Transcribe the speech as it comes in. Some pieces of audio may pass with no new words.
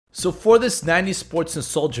So for this 90s Sports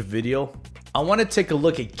Nostalgia video, I want to take a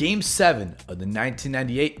look at Game 7 of the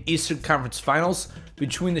 1998 Eastern Conference Finals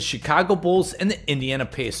between the Chicago Bulls and the Indiana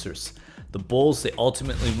Pacers. The Bulls, they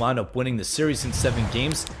ultimately wound up winning the series in 7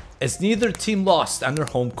 games as neither team lost on their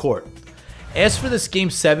home court. As for this Game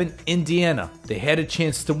 7, Indiana, they had a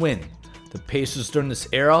chance to win. The Pacers during this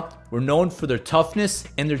era were known for their toughness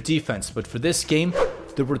and their defense, but for this game,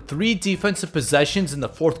 there were 3 defensive possessions in the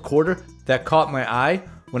fourth quarter that caught my eye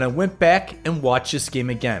when I went back and watched this game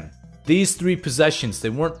again. These 3 possessions, they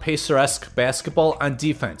weren't Pacer-esque basketball on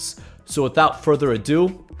defense. So without further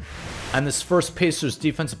ado, on this first Pacers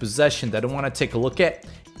defensive possession that I want to take a look at,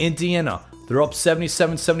 Indiana, they're up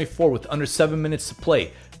 77-74 with under 7 minutes to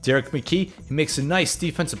play. Derek McKee, he makes a nice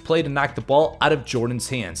defensive play to knock the ball out of Jordan's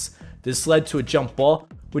hands. This led to a jump ball,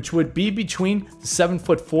 which would be between the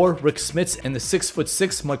 7'4" Rick Smits and the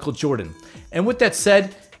 6'6" Michael Jordan. And with that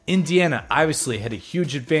said, Indiana obviously had a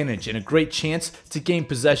huge advantage and a great chance to gain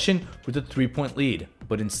possession with a 3-point lead.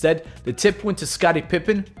 But instead, the tip went to Scottie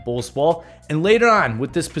Pippen, Bulls ball, and later on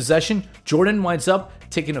with this possession, Jordan winds up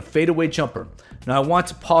taking a fadeaway jumper. Now I want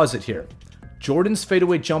to pause it here. Jordan's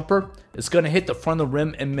fadeaway jumper is going to hit the front of the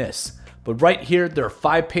rim and miss. But right here, there are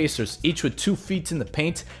 5 Pacers, each with 2 feet in the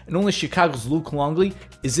paint, and only Chicago's Luke Longley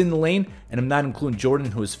is in the lane, and I'm not including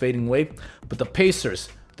Jordan, who is fading away. But the Pacers,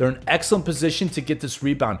 they're in excellent position to get this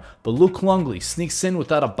rebound, but Luke Longley sneaks in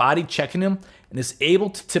without a body checking him and is able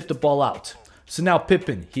to tip the ball out. So now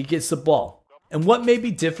Pippen, he gets the ball. And what may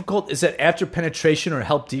be difficult is that after penetration or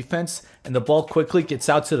help defense and the ball quickly gets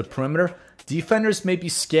out to the perimeter, defenders may be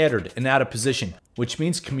scattered and out of position, which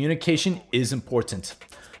means communication is important.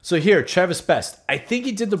 So here, Travis Best, I think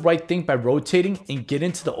he did the right thing by rotating and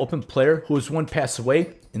getting to the open player who was 1 pass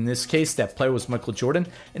away. In this case, that player was Michael Jordan.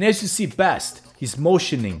 And as you see Best, he's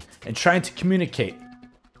motioning and trying to communicate.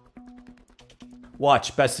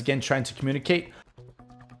 Watch, Best again trying to communicate.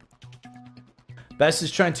 Best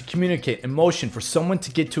is trying to communicate and motion for someone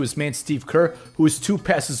to get to his man Steve Kerr, who is 2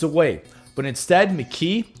 passes away. But instead,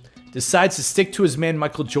 McKee decides to stick to his man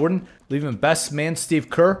Michael Jordan, leaving Best's man Steve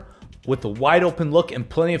Kerr with a wide open look and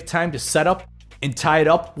plenty of time to set up and tie it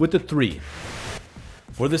up with a 3.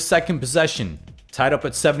 For the second possession, tied up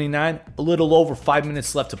at 79, a little over 5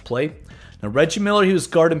 minutes left to play. Now Reggie Miller, he was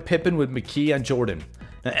guarding Pippen with McKee on Jordan.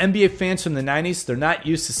 Now NBA fans from the 90s, they're not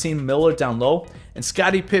used to seeing Miller down low, and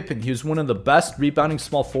Scottie Pippen, he was one of the best rebounding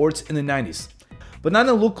small forwards in the 90s. But on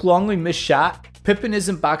a Luke Longley missed shot, Pippen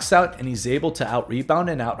isn't boxed out and he's able to out-rebound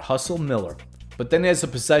and out-hustle Miller. But then as the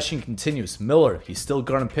possession continues, Miller, he's still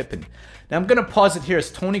guarding Pippen. Now I'm going to pause it here as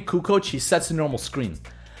Tony Kukoc, he sets a normal screen.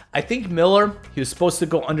 I think Miller, he was supposed to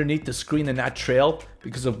go underneath the screen and not trail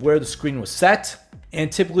because of where the screen was set.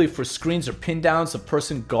 And typically for screens or pin downs, the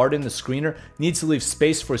person guarding the screener needs to leave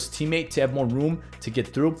space for his teammate to have more room to get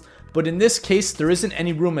through. But in this case, there isn't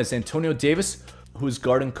any room as Antonio Davis, who is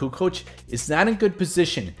guarding Kukoc, is not in good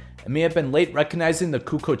position and may have been late recognizing the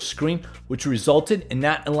Kukoc screen, which resulted in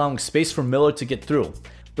not allowing space for Miller to get through.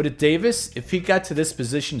 But if Davis, if he got to this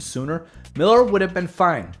position sooner, Miller would have been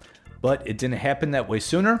fine. But it didn't happen that way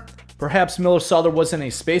sooner. Perhaps Miller saw there wasn't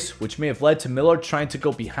any space, which may have led to Miller trying to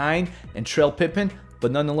go behind and trail Pippen,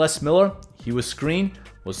 but nonetheless Miller, he was screened,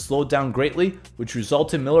 was slowed down greatly, which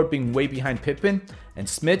resulted in Miller being way behind Pippen, and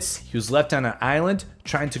Smits, he was left on an island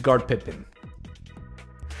trying to guard Pippen.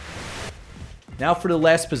 Now for the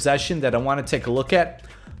last possession that I want to take a look at,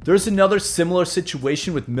 there's another similar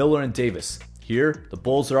situation with Miller and Davis. Here, the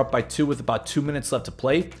Bulls are up by 2 with about 2 minutes left to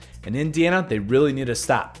play, and Indiana, they really need a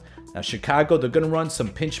stop. Now Chicago, they're going to run some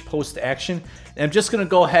pinch post action, and I'm just going to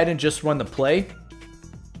go ahead and just run the play.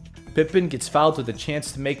 Pippen gets fouled with a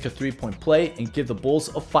chance to make a 3-point play and give the Bulls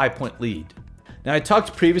a 5-point lead. Now I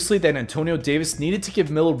talked previously that Antonio Davis needed to give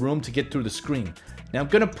Miller room to get through the screen. Now I'm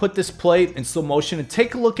going to put this play in slow motion and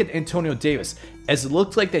take a look at Antonio Davis, as it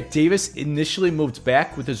looked like that Davis initially moved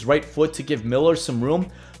back with his right foot to give Miller some room,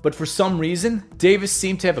 but for some reason, Davis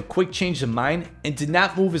seemed to have a quick change of mind and did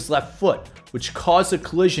not move his left foot, which caused a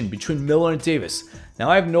collision between Miller and Davis. Now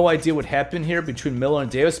I have no idea what happened here between Miller and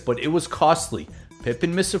Davis, but it was costly.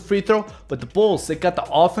 Pippen missed a free throw, but the Bulls, they got the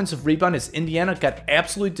offensive rebound as Indiana got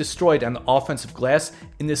absolutely destroyed on the offensive glass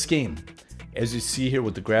in this game, as you see here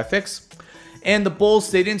with the graphics. And the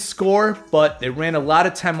Bulls, they didn't score, but they ran a lot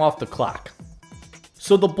of time off the clock.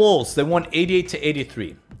 So the Bulls, they won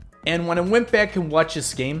 88-83. And when I went back and watched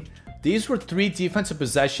this game, these were 3 defensive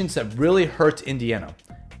possessions that really hurt Indiana.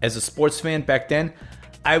 As a sports fan back then,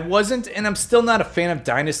 I wasn't, and I'm still not a fan of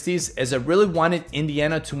dynasties, as I really wanted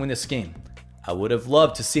Indiana to win this game. I would have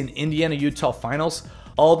loved to see an Indiana-Utah finals,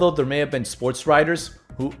 although there may have been sports writers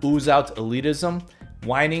who ooze out elitism,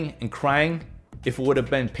 whining and crying if it would have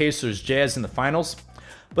been Pacers Jazz in the finals.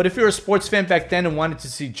 But if you're a sports fan back then and wanted to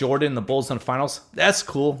see Jordan and the Bulls in the finals, that's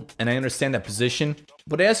cool, and I understand that position.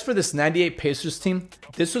 But as for this 98 Pacers team,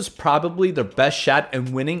 this was probably their best shot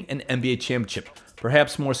in winning an NBA championship,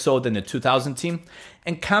 perhaps more so than the 2000 team.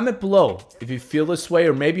 And comment below if you feel this way,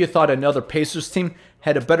 or maybe you thought another Pacers team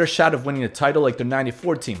had a better shot of winning the title like their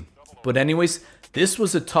 94 team. But anyways, this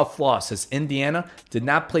was a tough loss as Indiana did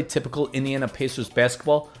not play typical Indiana Pacers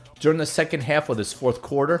basketball during the second half of this fourth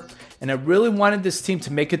quarter, and I really wanted this team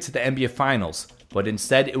to make it to the NBA Finals, but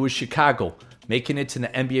instead it was Chicago making it to the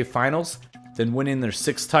NBA Finals, then winning their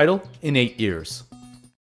 6th title in 8 years.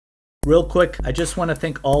 Real quick, I just want to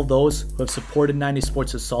thank all those who have supported 90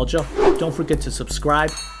 Sports Nostalgia. Don't forget to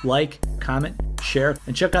subscribe, like, comment, share,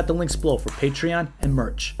 and check out the links below for Patreon and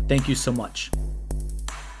merch. Thank you so much.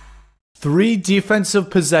 3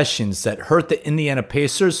 defensive possessions that hurt the Indiana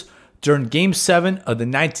Pacers during Game 7 of the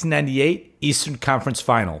 1998 Eastern Conference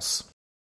Finals.